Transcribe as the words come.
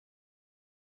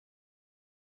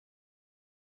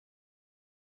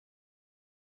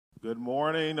Good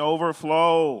morning,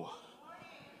 Overflow.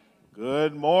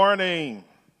 Good morning.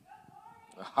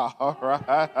 All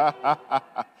right.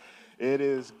 It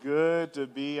is good to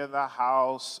be in the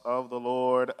house of the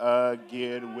Lord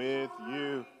again with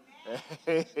you.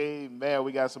 Amen.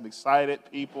 We got some excited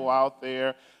people out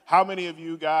there. How many of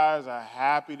you guys are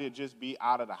happy to just be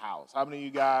out of the house? How many of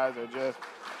you guys are just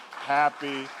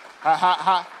happy?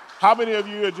 How many of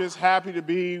you are just happy to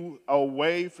be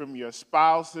away from your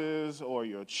spouses or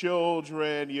your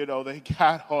children? You know, they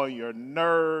got on your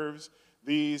nerves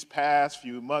these past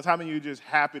few months. How many of you are just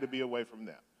happy to be away from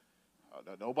them?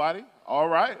 Nobody? All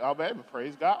right. Oh, baby.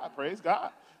 Praise God. Praise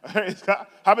God. Praise God.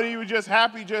 How many of you are just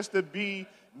happy just to be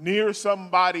near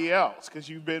somebody else because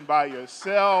you've been by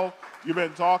yourself, you've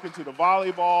been talking to the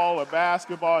volleyball or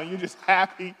basketball, and you're just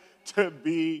happy to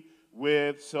be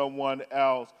with someone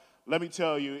else? Let me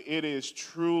tell you, it is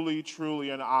truly, truly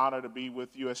an honor to be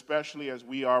with you, especially as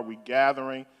we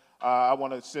gathering. I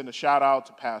want to send a shout out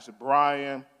to Pastor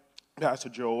Brian, Pastor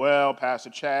Joel, Pastor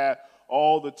Chad,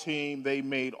 all the team. They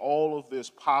made all of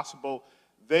this possible.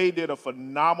 They did a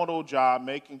phenomenal job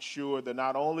making sure that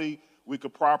not only we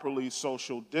could properly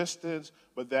social distance,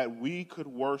 but that we could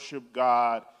worship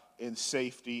God in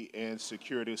safety and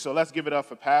security. So let's give it up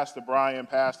for Pastor Brian,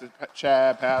 Pastor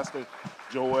Chad, Pastor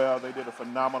Joel. They did a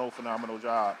phenomenal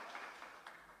job.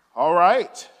 All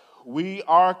right. We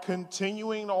are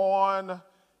continuing on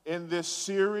in this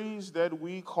series that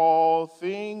we call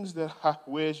Things That I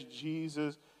Wish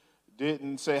Jesus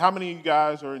Didn't Say. How many of you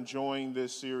guys are enjoying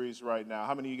this series right now?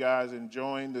 How many of you guys are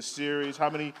enjoying the series?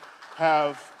 How many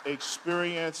have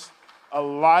experienced a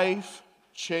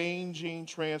life-changing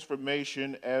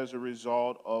transformation as a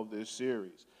result of this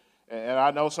series? And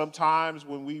I know sometimes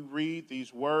when we read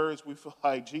these words, we feel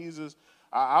like, Jesus,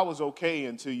 I was okay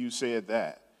until you said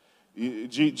that.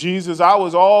 Jesus, I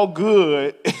was all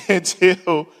good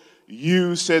until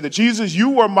you said that. Jesus, you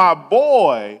were my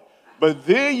boy, but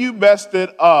then you messed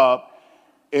it up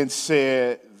and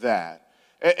said that.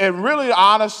 And really,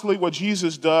 honestly, what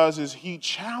Jesus does is he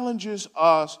challenges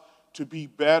us to be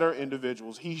better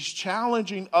individuals. He's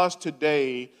challenging us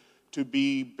today to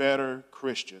be better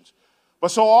Christians. But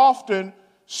so often,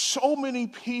 so many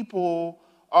people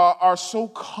are so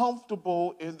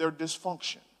comfortable in their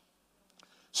dysfunction.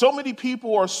 So many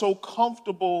people are so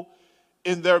comfortable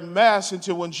in their mess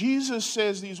until when Jesus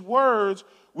says these words,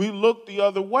 we look the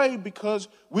other way because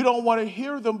we don't want to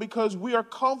hear them because we are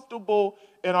comfortable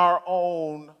in our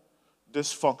own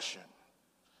dysfunction.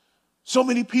 So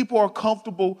many people are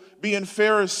comfortable being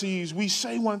Pharisees. We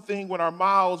say one thing with our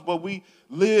mouths, but we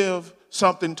live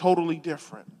something totally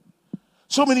different.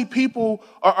 So many people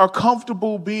are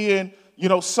comfortable being,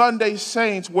 Sunday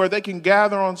saints where they can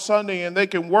gather on Sunday and they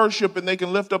can worship and they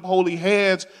can lift up holy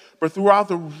hands, but throughout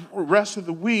the rest of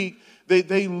the week,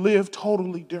 they live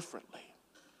totally differently.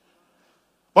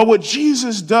 But what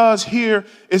Jesus does here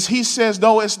is he says,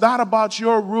 no, it's not about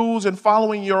your rules and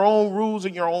following your own rules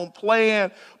and your own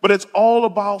plan, but it's all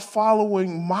about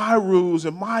following my rules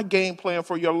and my game plan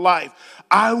for your life.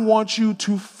 I want you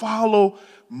to follow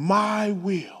my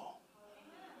will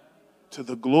to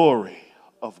the glory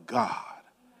of God,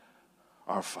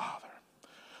 our Father.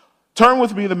 Turn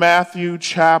with me to Matthew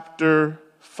chapter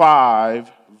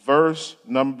 5, verse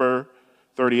number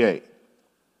 38.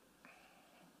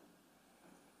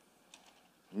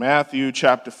 Matthew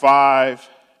chapter 5,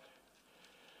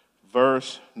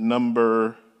 verse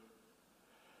number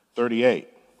 38.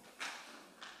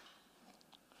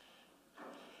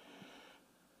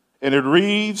 And it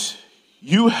reads,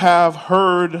 "You have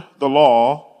heard the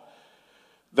law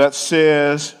that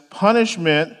says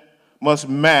punishment must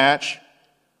match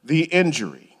the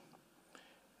injury.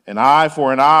 An eye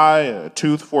for an eye, a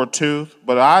tooth for a tooth.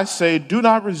 But I say, do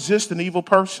not resist an evil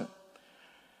person.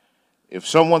 If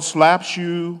someone slaps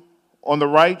you on the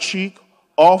right cheek,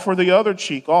 offer the other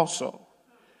cheek also.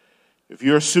 If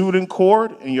you're sued in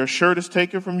court and your shirt is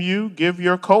taken from you, give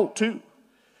your coat too.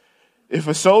 If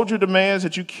a soldier demands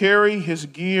that you carry his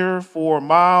gear for a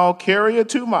mile, carry it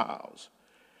 2 miles.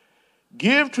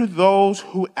 Give to those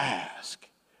who ask,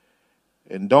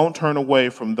 and don't turn away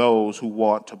from those who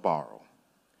want to borrow.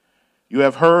 You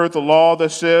have heard the law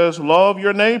that says, love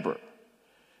your neighbor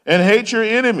and hate your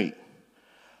enemy.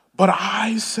 But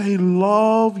I say,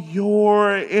 love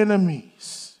your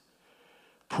enemies.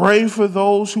 Pray for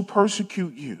those who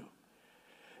persecute you.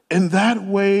 In that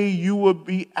way, you will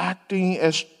be acting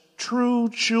as true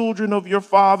children of your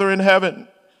Father in heaven.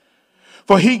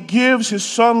 For he gives his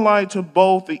sunlight to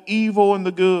both the evil and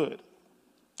the good.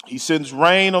 He sends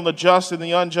rain on the just and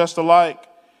the unjust alike.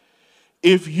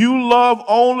 If you love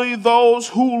only those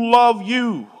who love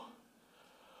you,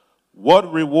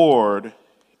 What reward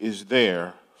is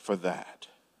there for that?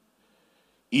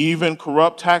 Even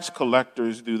corrupt tax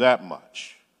collectors do that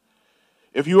much.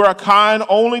 If you are kind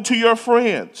only to your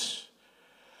friends,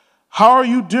 how are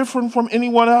you different from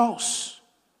anyone else?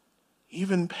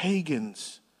 Even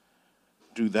pagans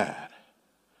do that.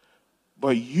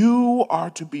 But you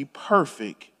are to be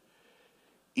perfect,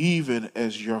 even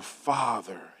as your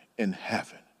Father in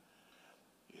heaven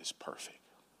is perfect.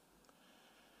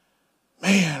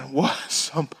 Man, what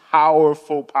some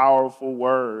powerful, powerful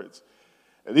words.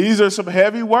 And these are some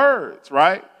heavy words,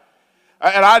 right?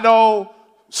 And I know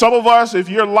some of us, if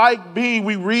you're like me,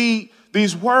 we read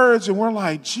these words and we're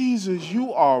like, Jesus,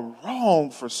 you are wrong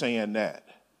for saying that.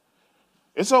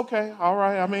 It's okay. All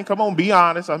right. I mean, come on, be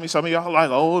honest. I mean, some of y'all are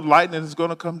like, oh, lightning is going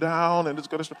to come down and it's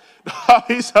going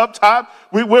to. Sometimes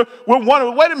we're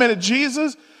wondering, wait a minute,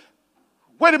 Jesus.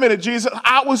 Wait a minute, Jesus.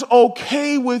 I was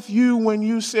okay with you when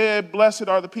you said, blessed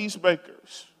are the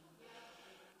peacemakers.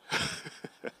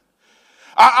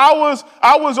 I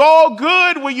was all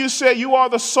good when you said you are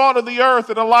the salt of the earth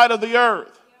and the light of the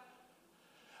earth.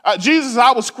 Jesus,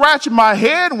 I was scratching my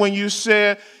head when you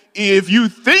said, if you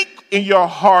think in your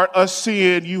heart of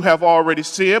sin, you have already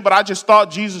sinned. But I just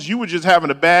thought, Jesus, you were just having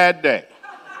a bad day.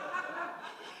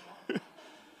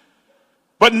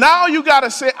 But now you got to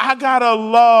say, I got to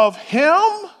love him.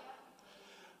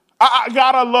 I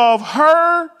got to love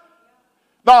her.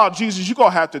 No, Jesus, you're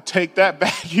going to have to take that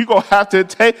back. You're going to have to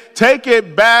take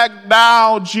it back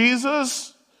now,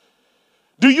 Jesus.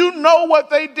 Do you know what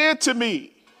they did to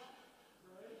me?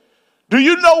 Do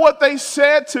you know what they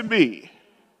said to me?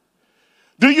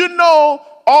 Do you know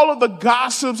all of the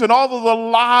gossips and all of the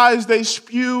lies they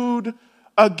spewed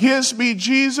against me,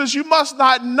 Jesus? You must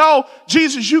not know.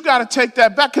 Jesus, you got to take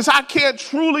that back because I can't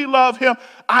truly love him.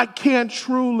 I can't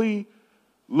truly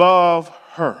love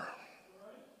her.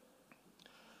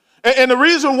 And the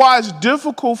reason why it's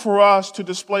difficult for us to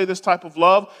display this type of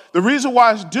love, the reason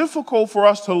why it's difficult for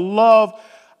us to love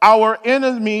our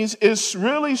enemies is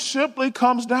really simply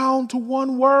comes down to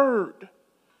one word.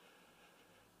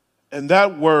 And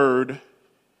that word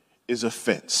is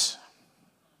offense.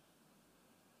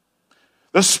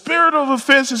 The spirit of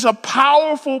offense is a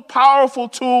powerful, powerful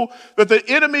tool that the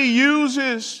enemy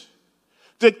uses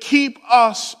to keep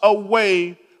us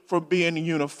away from being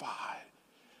unified,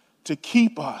 to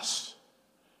keep us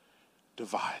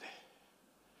divided.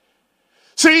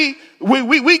 See,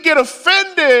 we get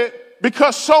offended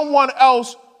because someone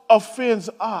else offends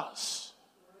us.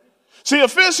 See,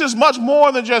 offense is much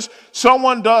more than just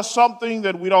someone does something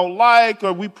that we don't like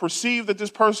or we perceive that this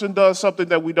person does something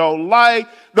that we don't like.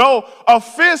 No,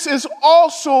 offense is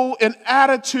also an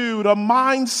attitude, a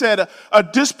mindset, a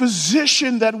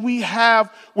disposition that we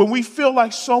have when we feel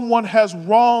like someone has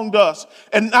wronged us.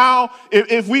 And now,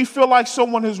 if we feel like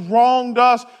someone has wronged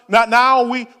us, now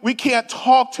we can't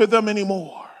talk to them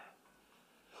anymore.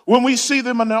 When we see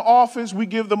them in the office, we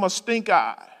give them a stink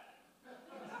eye.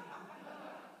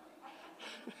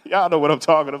 Y'all know what I'm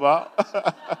talking about.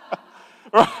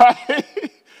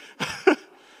 Right?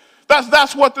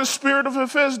 That's what the spirit of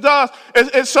offense does.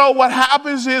 And so what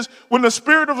happens is when the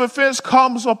spirit of offense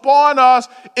comes upon us,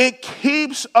 it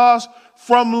keeps us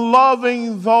from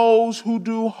loving those who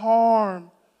do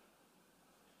harm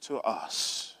to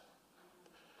us.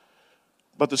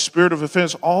 But the spirit of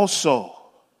offense also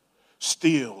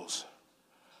steals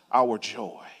our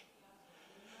joy.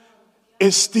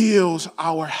 It steals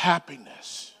our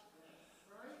happiness.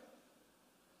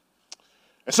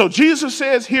 And so Jesus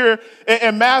says here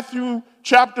in Matthew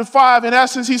chapter 5, in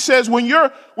essence, he says, when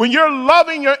you're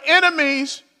loving your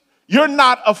enemies, you're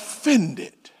not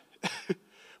offended.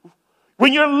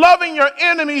 When you're loving your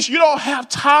enemies, you don't have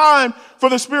time for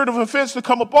the spirit of offense to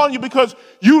come upon you because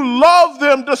you love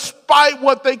them despite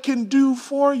what they can do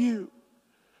for you.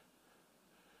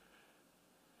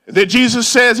 And then Jesus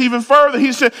says even further,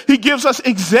 he gives us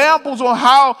examples on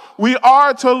how we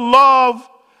are to love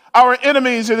our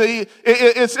enemies.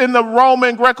 It's in the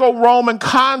Greco-Roman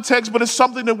context, but it's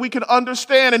something that we can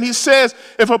understand. And he says,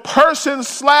 if a person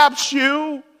slaps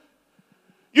you,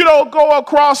 you don't go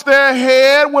across their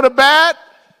head with a bat.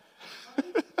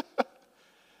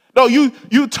 No,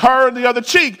 you turn the other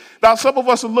cheek. Now, some of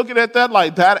us are looking at that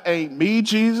like, that ain't me,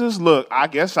 Jesus. Look, I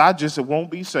guess I just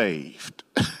won't be saved.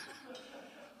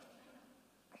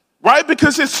 Right?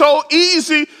 Because it's so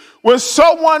easy when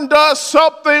someone does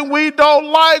something we don't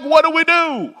like, what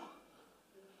do?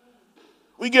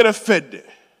 We get offended.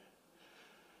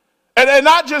 And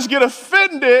not just get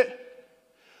offended,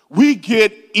 we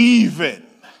get even.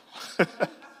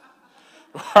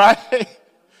 Right?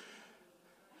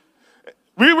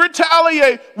 We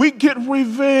retaliate. We get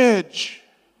revenge.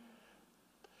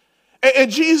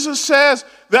 And Jesus says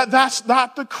that that's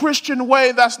not the Christian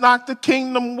way. That's not the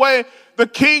kingdom way. The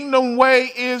kingdom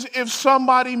way is if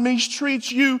somebody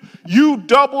mistreats you, you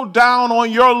double down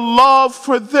on your love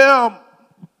for them.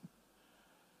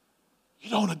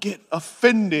 You don't get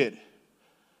offended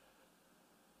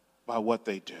by what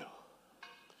they do.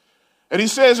 And he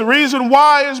says the reason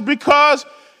why is because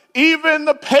even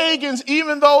the pagans,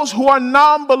 even those who are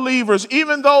non-believers,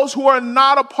 even those who are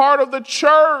not a part of the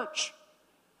church,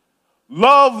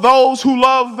 love those who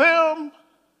love them,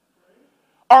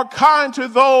 are kind to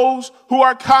those who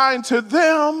are kind to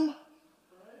them.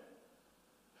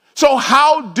 So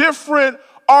how different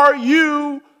are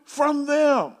you from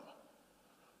them?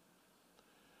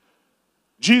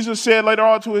 Jesus said later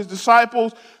on to his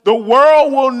disciples, the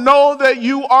world will know that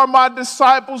you are my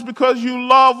disciples because you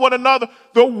love one another.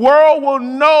 The world will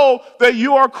know that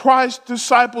you are Christ's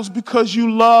disciples because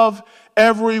you love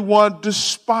everyone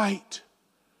despite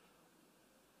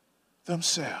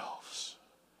themselves,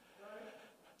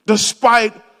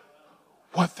 despite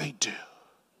what they do.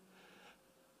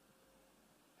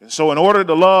 And so in order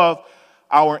to love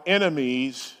our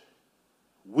enemies,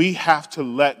 we have to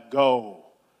let go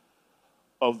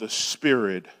of the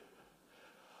spirit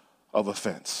of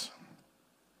offense.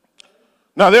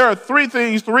 Now, there are three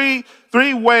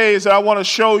ways that I want to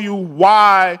show you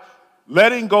why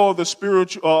letting go of the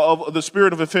spirit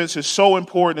of offense is so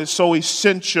important, is so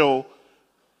essential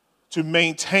to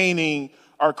maintaining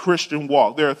our Christian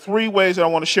walk. There are 3 ways that I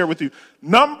want to share with you.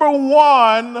 Number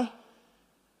 1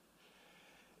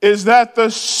 is that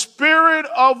the spirit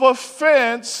of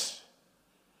offense,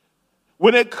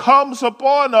 when it comes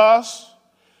upon us,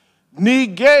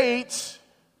 negates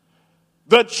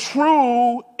the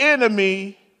true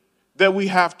enemy that we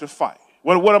have to fight.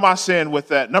 What am I saying with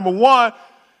that? Number 1,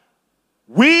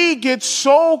 we get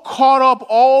so caught up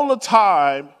all the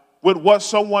time with what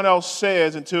someone else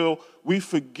says until we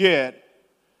forget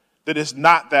that it's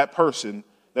not that person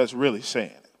that's really saying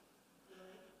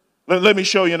it. Let me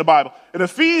show you in the Bible. In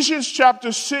Ephesians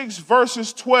chapter 6,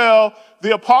 verses 12,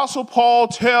 the Apostle Paul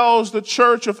tells the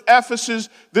church of Ephesus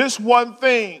this one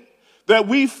thing, that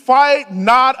we fight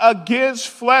not against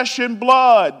flesh and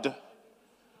blood,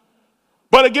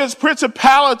 but against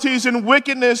principalities and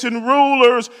wickedness and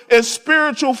rulers and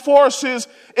spiritual forces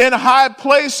in high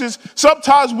places.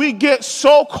 Sometimes we get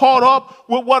so caught up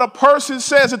with what a person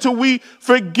says until we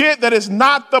forget that it's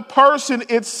not the person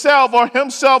itself or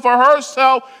himself or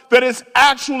herself, that it's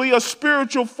actually a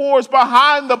spiritual force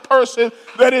behind the person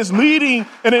that is leading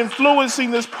and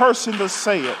influencing this person to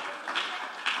say it.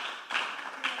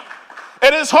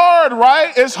 And it's hard,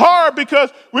 right? It's hard because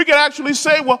we can actually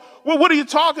say, well, what are you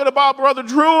talking about, Brother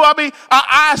Drew? I mean,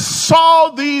 I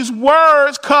saw these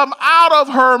words come out of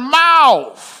her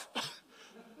mouth.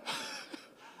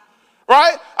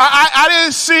 Right? I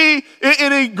didn't see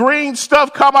any green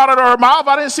stuff come out of her mouth.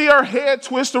 I didn't see her head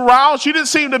twist around. She didn't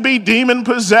seem to be demon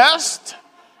possessed.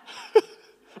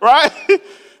 Right?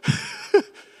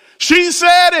 She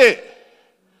said it.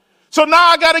 So now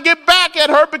I got to get back at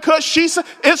her because she said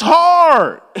it's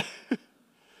hard.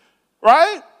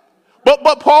 Right?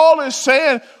 But Paul is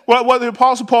saying, what the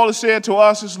Apostle Paul is saying to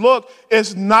us is, look,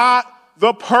 it's not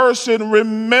the person.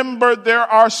 Remember, there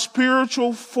are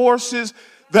spiritual forces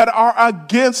that are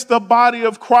against the body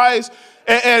of Christ.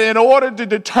 And in order to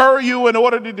deter you, in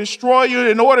order to destroy you,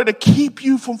 in order to keep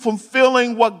you from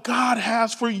fulfilling what God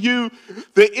has for you,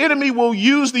 the enemy will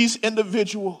use these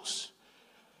individuals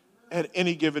at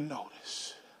any given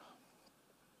notice.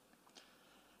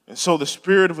 And so the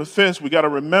spirit of offense, we got to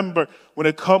remember when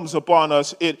it comes upon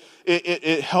us,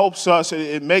 it helps us,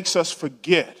 it makes us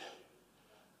forget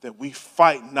that we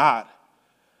fight not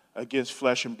against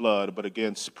flesh and blood, but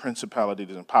against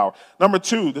principalities and power. Number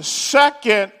 2, the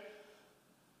second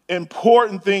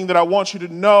important thing that I want you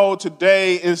to know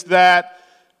today is that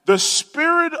the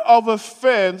spirit of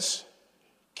offense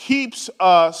keeps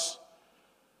us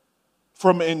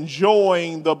from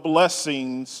enjoying the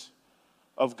blessings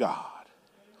of God.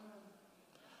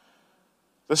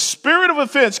 The spirit of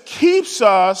offense keeps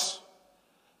us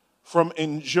from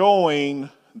enjoying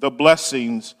the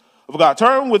blessings of God.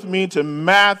 Turn with me to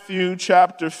Matthew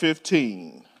chapter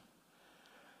 15.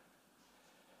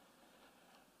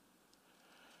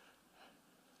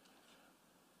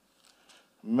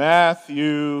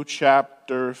 Matthew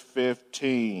chapter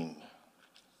 15.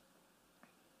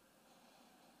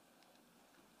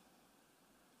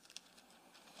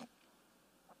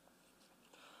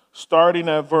 Starting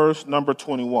at verse number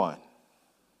 21.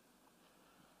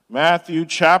 Matthew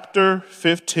chapter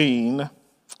 15,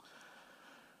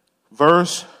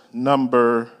 verse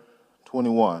number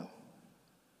 21.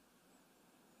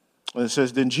 And it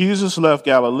says, then Jesus left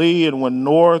Galilee and went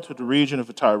north to the region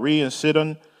of Tyre and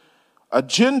Sidon. A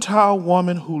Gentile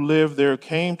woman who lived there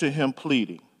came to him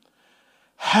pleading,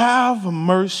 have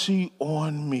mercy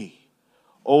on me,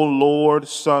 O Lord,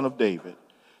 Son of David,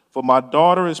 for my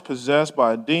daughter is possessed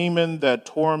by a demon that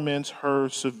torments her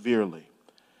severely.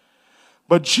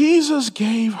 But Jesus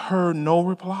gave her no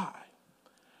reply,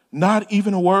 not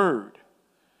even a word.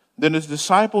 Then his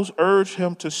disciples urged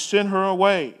him to send her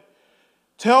away.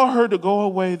 Tell her to go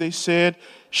away, they said.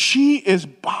 She is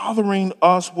bothering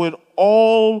us with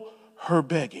all her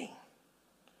begging.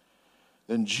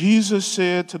 Then Jesus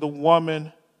said to the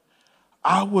woman,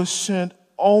 I was sent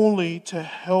only to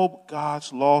help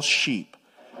God's lost sheep,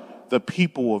 the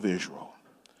people of Israel.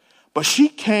 But she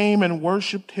came and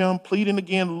worshiped him, pleading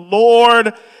again,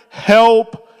 Lord,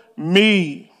 help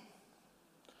me.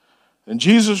 And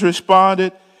Jesus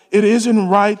responded, it isn't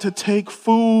right to take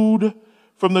food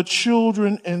from the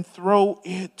children and throw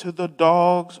it to the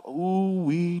dogs. Ooh,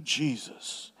 wee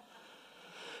Jesus.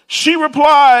 She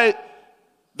replied,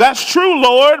 that's true,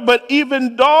 Lord, but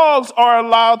even dogs are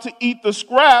allowed to eat the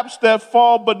scraps that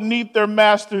fall beneath their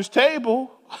master's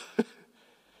table.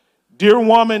 Dear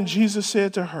woman, Jesus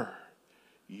said to her,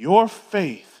 your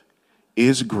faith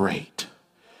is great.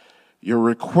 Your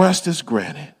request is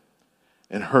granted.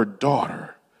 And her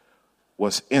daughter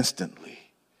was instantly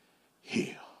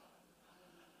healed.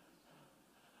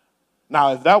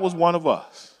 Now, if that was one of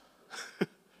us,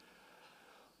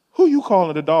 who you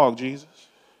calling a dog, Jesus?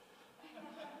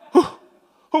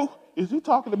 Who? Is he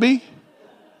talking to me?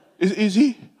 Is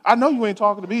he? I know you ain't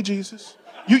talking to me, Jesus.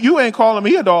 You ain't calling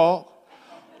me a dog.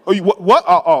 Oh,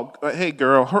 what? Hey,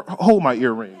 girl, hold my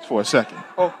earrings for a second.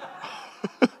 Oh.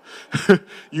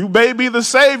 You may be the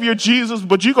Savior, Jesus,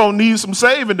 but you're going to need some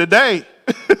saving today.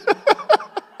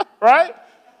 Right?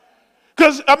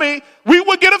 Because, we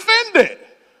would get offended.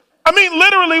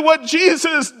 Literally what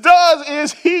Jesus does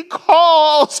is he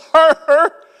calls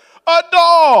her a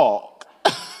dog.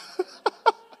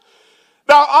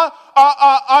 Now,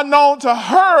 unknown to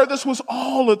her, this was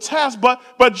all a test,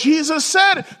 but Jesus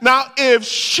said it. Now, if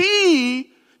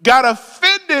she got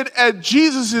offended at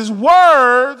Jesus'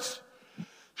 words,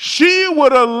 she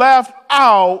would have left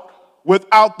out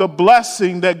without the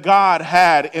blessing that God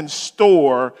had in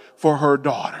store for her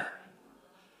daughter.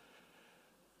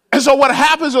 And so what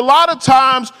happens a lot of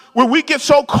times when we get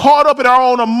so caught up in our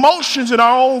own emotions and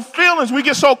our own feelings, we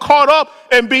get so caught up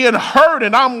in being hurt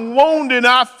and I'm wounded and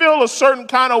I feel a certain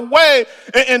kind of way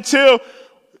until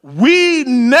we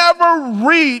never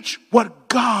reach what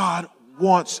God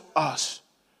wants us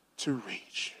to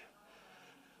reach.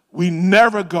 We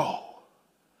never go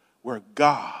where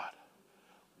God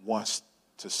wants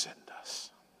to send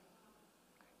us.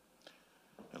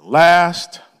 And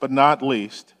last but not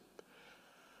least,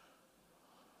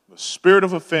 the spirit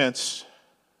of offense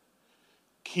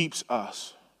keeps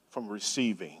us from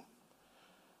receiving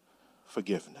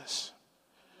forgiveness.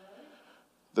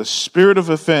 The spirit of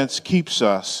offense keeps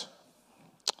us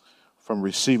from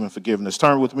receiving forgiveness.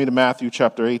 Turn with me to Matthew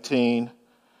chapter 18.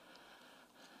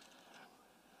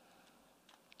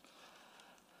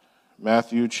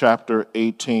 Matthew chapter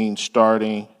 18,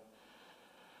 starting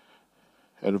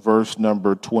at verse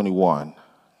number 21.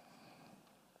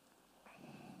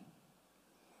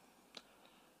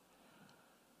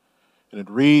 And it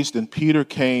reads, then Peter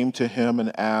came to him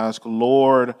and asked,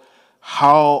 Lord,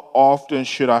 how often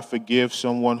should I forgive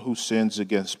someone who sins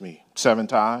against me? 7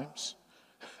 times?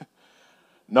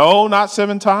 No, not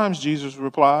 7 times, Jesus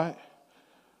replied,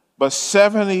 but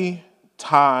 70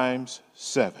 times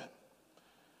 7.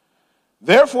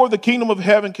 Therefore, the kingdom of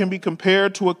heaven can be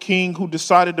compared to a king who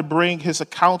decided to bring his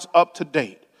accounts up to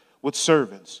date with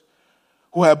servants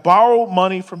who had borrowed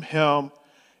money from him.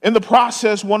 In the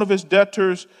process, one of his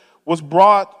debtors was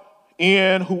brought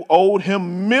in who owed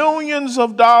him millions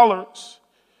of dollars.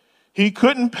 He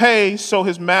couldn't pay, so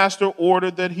his master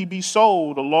ordered that he be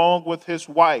sold along with his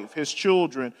wife, his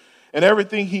children, and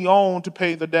everything he owned to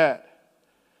pay the debt.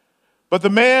 But the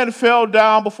man fell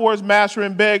down before his master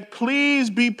and begged,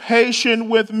 please be patient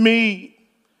with me,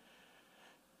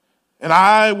 and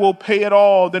I will pay it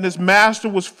all. Then his master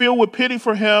was filled with pity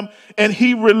for him, and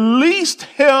he released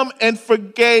him and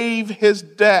forgave his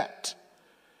debt.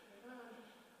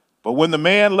 But when the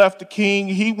man left the king,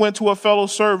 he went to a fellow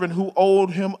servant who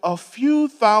owed him a few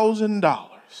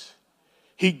 $1,000s.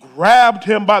 He grabbed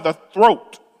him by the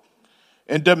throat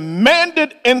and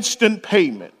demanded instant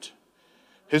payment.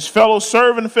 His fellow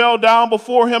servant fell down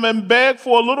before him and begged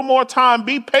for a little more time.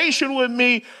 Be patient with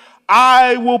me.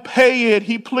 I will pay it,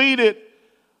 he pleaded.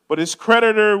 But his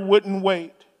creditor wouldn't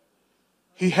wait.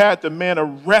 He had the man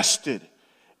arrested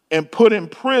and put in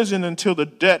prison until the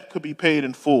debt could be paid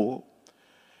in full.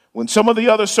 When some of the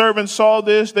other servants saw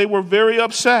this, they were very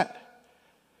upset.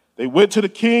 They went to the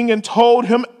king and told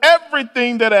him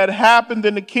everything that had happened.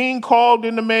 And the king called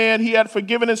in the man he had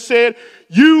forgiven and said,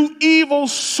 "You evil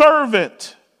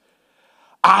servant,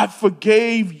 I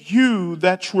forgave you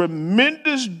that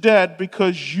tremendous debt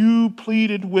because you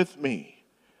pleaded with me.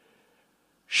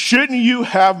 Shouldn't you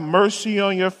have mercy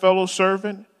on your fellow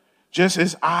servant, just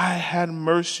as I had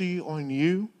mercy on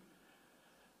you?"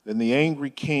 Then the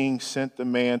angry king sent the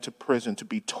man to prison to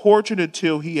be tortured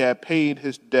until he had paid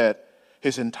his debt,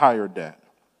 his entire debt.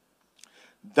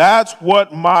 That's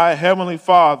what my heavenly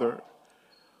Father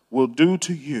will do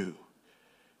to you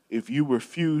if you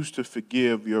refuse to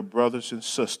forgive your brothers and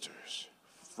sisters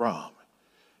from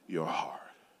your heart.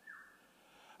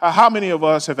 How many of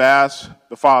us have asked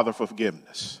the Father for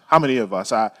forgiveness? How many of us?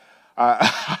 That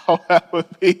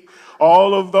would be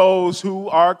all of those who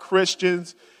are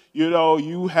Christians. You know,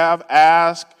 you have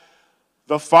asked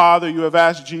the Father, you have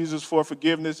asked Jesus for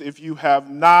forgiveness. If you have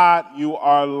not, you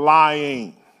are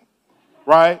lying,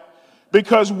 right?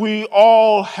 Because we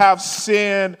all have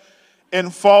sinned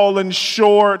and fallen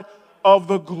short of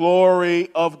the glory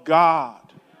of God.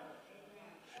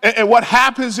 And what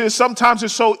happens is sometimes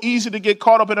it's so easy to get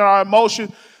caught up in our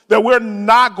emotions that we're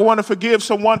not going to forgive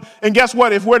someone. And guess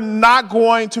what? If we're not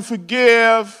going to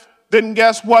forgive, then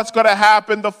guess what's going to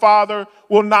happen? The Father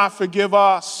will not forgive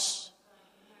us.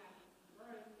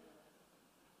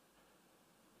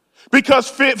 Because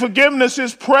forgiveness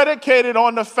is predicated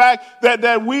on the fact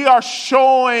that we are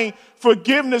showing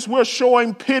forgiveness, we're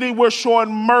showing pity, we're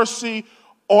showing mercy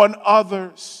on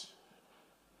others.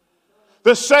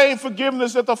 The same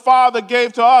forgiveness that the Father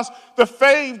gave to us,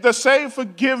 the same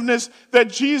forgiveness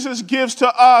that Jesus gives to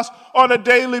us on a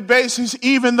daily basis,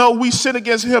 even though we sin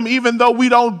against him, even though we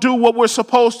don't do what we're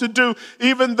supposed to do,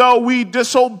 even though we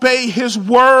disobey his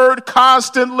word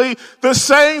constantly, the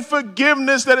same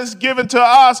forgiveness that is given to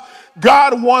us,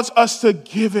 God wants us to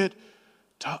give it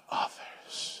to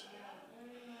others.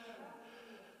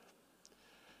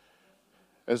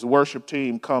 As the worship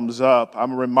team comes up,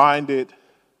 I'm reminded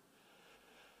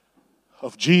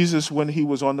of Jesus when he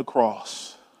was on the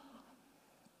cross.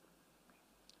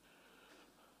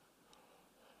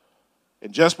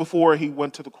 And just before he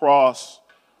went to the cross,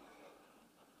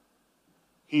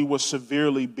 he was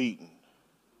severely beaten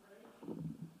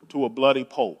to a bloody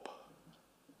pulp.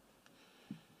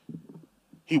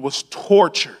 He was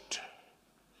tortured.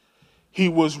 He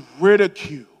was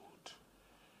ridiculed.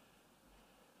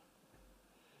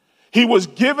 He was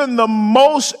given the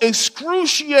most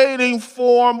excruciating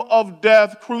form of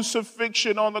death,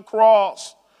 crucifixion on the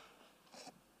cross.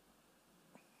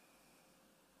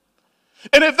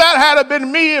 And if that had been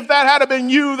me, if that had been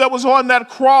you that was on that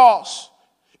cross,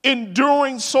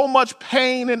 enduring so much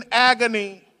pain and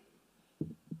agony,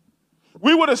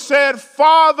 we would have said,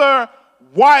 "Father,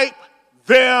 wipe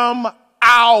them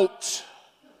out.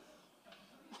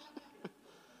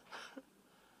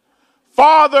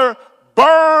 Father,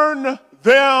 burn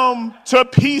them to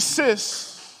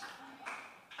pieces.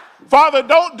 Father,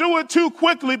 don't do it too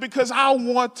quickly because I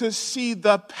want to see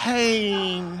the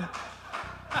pain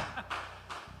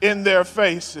in their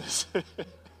faces."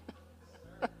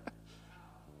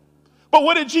 But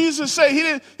what did Jesus say?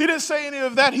 He didn't say any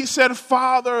of that. He said,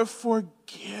 "Father,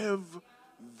 forgive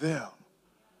them."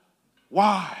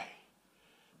 Why?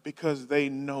 Because they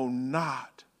know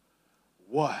not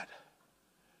what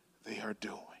they are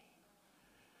doing.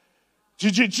 I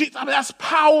mean, that's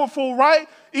powerful, right?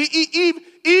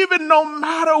 Even no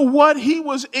matter what he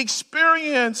was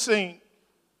experiencing,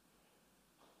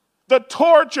 the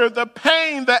torture, the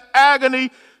pain, the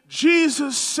agony,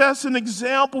 Jesus sets an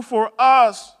example for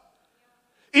us.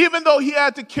 Even though he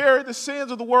had to carry the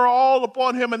sins of the world all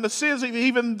upon him and the sins of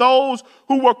even those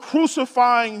who were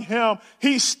crucifying him,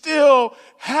 he still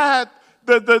had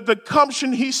the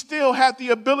gumption, he still had the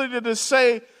ability to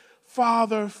say,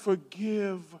 "Father,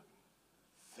 forgive them."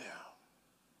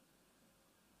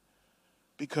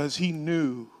 Because he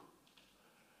knew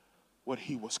what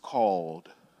he was called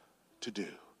to do.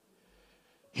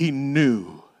 He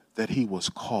knew that he was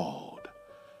called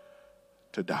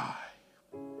to die.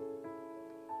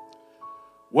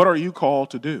 What are you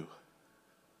called to do?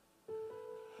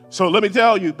 So let me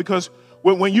tell you, because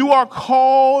when you are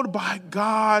called by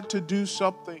God to do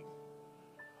something,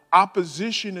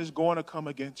 opposition is going to come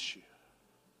against you.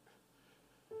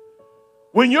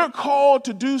 When you're called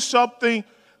to do something,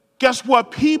 guess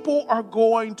what? People are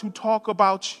going to talk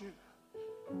about you.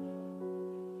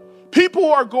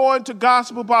 People are going to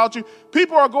gossip about you.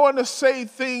 People are going to say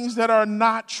things that are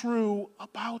not true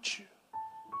about you.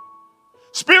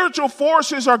 Spiritual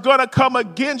forces are going to come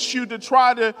against you to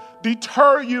try to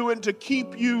deter you and to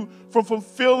keep you from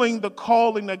fulfilling the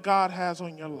calling that God has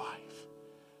on your life.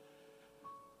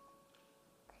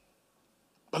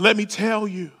 But let me tell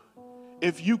you,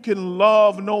 if you can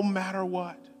love no matter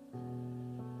what,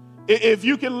 if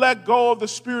you can let go of the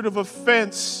spirit of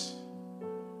offense,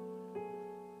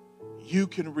 you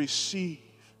can receive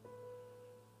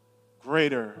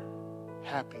greater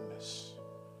happiness,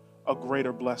 a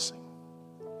greater blessing.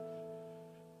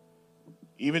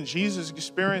 Even Jesus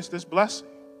experienced this blessing.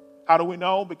 How do we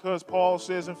know? Because Paul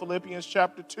says in Philippians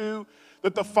chapter 2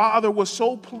 that the Father was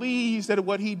so pleased at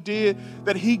what he did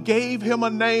that he gave him a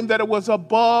name that it was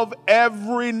above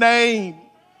every name.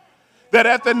 That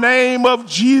at the name of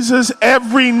Jesus,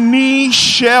 every knee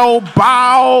shall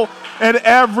bow and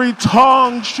every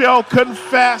tongue shall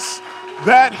confess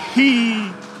that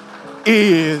he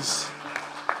is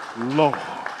Lord.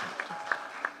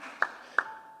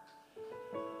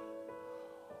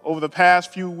 Over the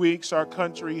past few weeks, our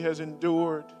country has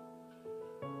endured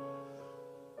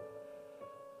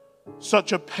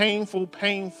such a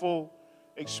painful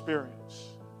experience.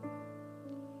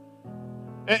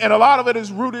 And a lot of it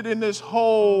is rooted in this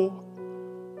whole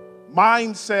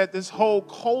mindset, this whole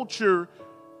culture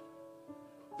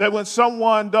that when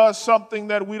someone does something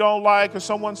that we don't like or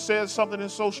someone says something in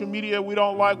social media we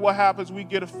don't like, what happens? We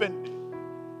get offended.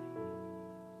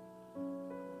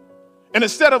 And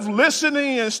instead of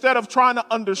listening, instead of trying to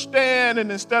understand,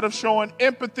 and instead of showing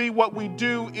empathy, what we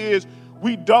do is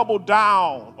we double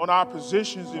down on our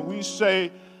positions and we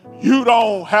say, you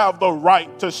don't have the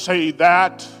right to say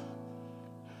that.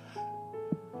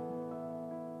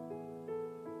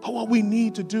 But what we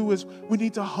need to do is we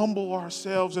need to humble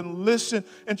ourselves and listen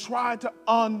and try to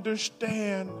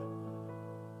understand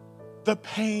the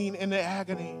pain and the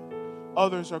agony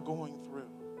others are going through.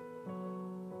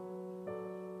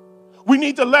 We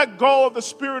need to let go of the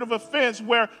spirit of offense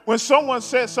where when someone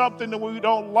says something that we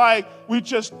don't like, we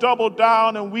just double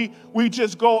down and we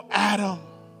just go at them.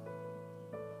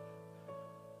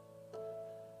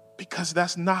 Because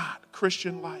that's not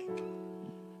Christian-like.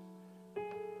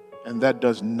 And that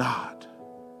does not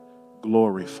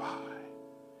glorify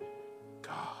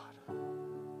God.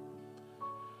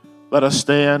 Let us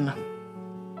stand.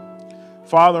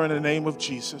 Father, in the name of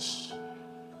Jesus,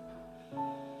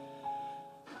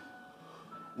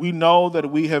 we know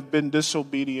that we have been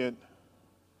disobedient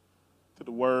to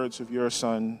the words of your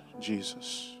Son,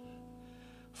 Jesus.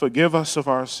 Forgive us of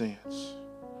our sins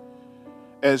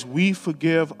as we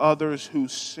forgive others who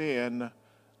sin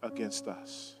against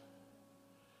us.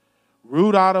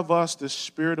 Root out of us the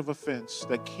spirit of offense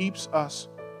that keeps us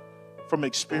from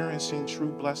experiencing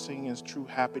true blessing and true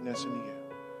happiness in you.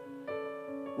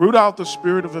 Root out the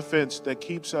spirit of offense that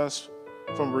keeps us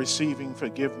from receiving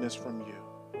forgiveness from you.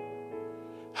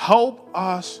 Help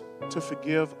us to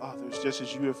forgive others just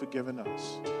as you have forgiven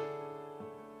us.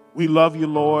 We love you,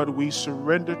 Lord. We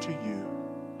surrender to you.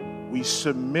 We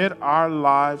submit our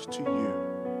lives to you.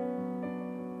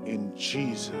 In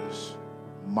Jesus'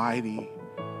 mighty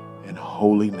and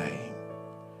holy name,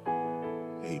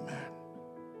 amen.